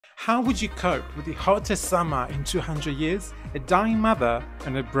How would you cope with the hottest summer in 200 years, a dying mother,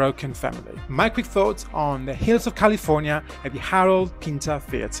 and a broken family? My quick thoughts on the hills of California at the Harold Pinter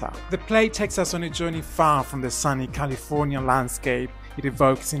Theatre. The play takes us on a journey far from the sunny Californian landscape it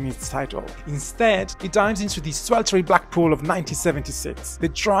evokes in its title. Instead, it dives into the sweltering Blackpool of 1976, the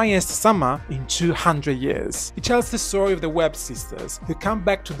driest summer in 200 years. It tells the story of the Webb sisters, who come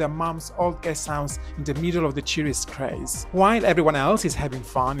back to their mom's old guest house in the middle of the tourist craze. While everyone else is having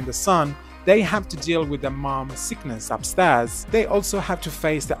fun in the sun, they have to deal with their mom's sickness upstairs. They also have to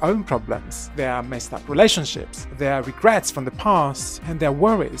face their own problems, their messed up relationships, their regrets from the past, and their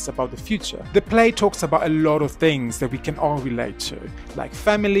worries about the future. The play talks about a lot of things that we can all relate to, like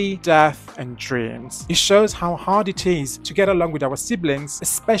family, death, and dreams. It shows how hard it is to get along with our siblings,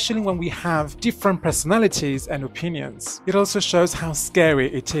 especially when we have different personalities and opinions. It also shows how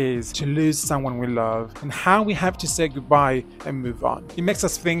scary it is to lose someone we love, and how we have to say goodbye and move on. It makes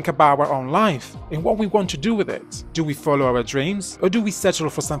us think about our own life and what we want to do with it. Do we follow our dreams, or do we settle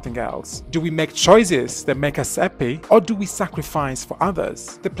for something else? Do we make choices that make us happy, or do we sacrifice for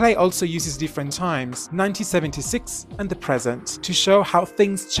others? The play also uses different times, 1976 and the present, to show how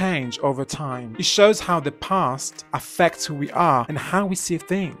things change over time. It shows how the past affects who we are and how we see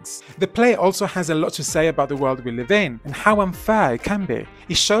things. The play also has a lot to say about the world we live in and how unfair it can be.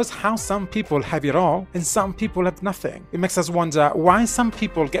 It shows how some people have it all and some people have nothing. It makes us wonder why some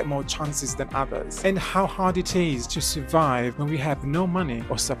people get more chances than others, and how hard it is to survive when we have no money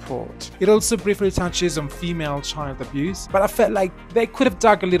or support. It also briefly touches on female child abuse, but I felt like they could have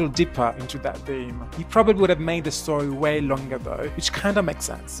dug a little deeper into that theme. He probably would have made the story way longer though, which kinda makes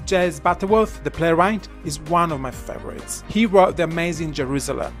sense. Jez Butterworth, the playwright, is one of my favorites. He wrote The Amazing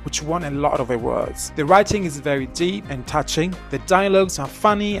Jerusalem, which won a lot of awards. The writing is very deep and touching, the dialogues are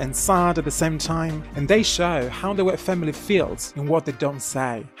funny and sad at the same time, and they show how the Webb family feels in what they don't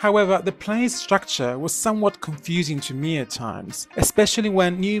say. However, the play's structure was somewhat confusing to me at times, especially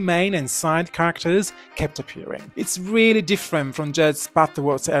when new main and side characters kept appearing. It's really different from Jez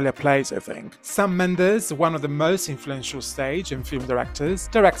Butterworth's earlier plays, I think. Sam Mendes, one of the most influential stage and film directors,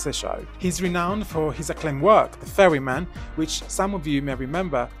 directs the show. He's renowned for his acclaimed work, The Ferryman, which some of you may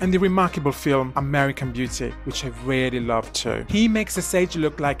remember, and the remarkable film American Beauty, which I really loved too. He makes the stage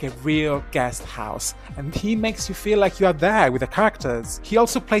look like a real guest house, and he makes you feel like you are there with the characters. He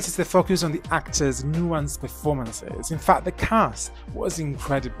also places the focus on the actors' nuanced performances. In fact, the cast was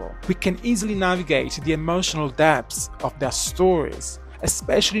incredible. We can easily navigate the emotional depths of their stories,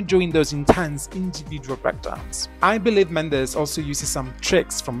 especially during those intense individual breakdowns. I believe Mendes also uses some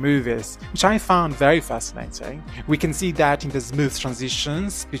tricks from movies, which I found very fascinating. We can see that in the smooth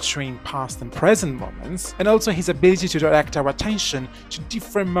transitions between past and present moments, and also his ability to direct our attention to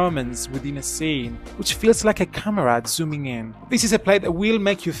different moments within a scene, which feels like a camera zooming in. This is a play that will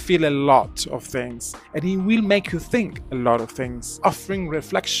make you feel a lot of things, and it will make you think a lot of things, offering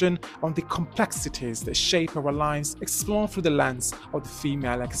reflection on the complexities that shape our lives, explored through the lens of the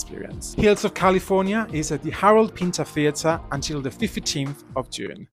female experience. Hills of California is at the Harold Pinter Theatre until the 15th of June.